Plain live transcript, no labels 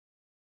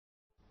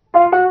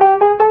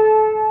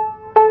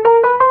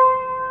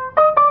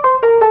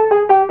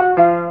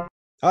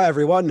Hi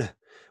everyone.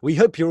 We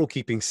hope you're all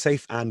keeping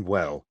safe and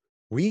well.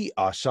 We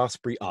are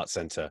Shaftesbury Arts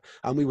Centre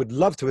and we would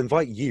love to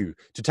invite you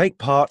to take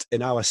part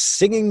in our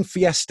Singing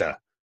Fiesta,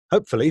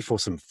 hopefully for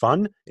some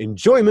fun,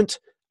 enjoyment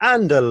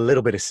and a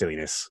little bit of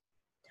silliness.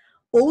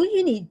 All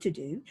you need to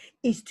do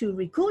is to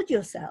record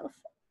yourself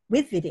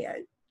with video,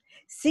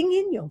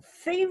 singing your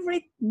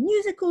favourite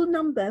musical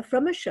number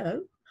from a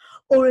show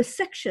or a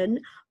section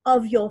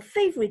of your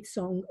favourite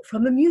song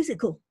from a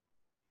musical.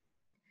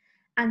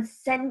 And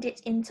send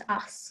it in to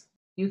us.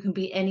 You can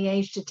be any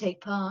age to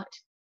take part.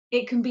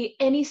 It can be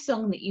any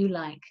song that you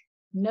like,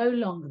 no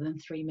longer than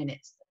 3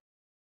 minutes.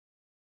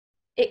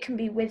 It can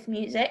be with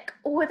music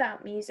or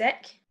without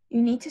music.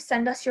 You need to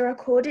send us your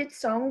recorded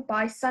song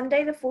by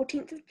Sunday the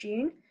 14th of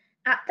June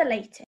at the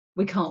latest.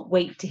 We can't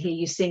wait to hear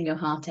you sing your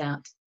heart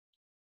out.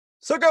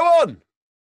 So go on!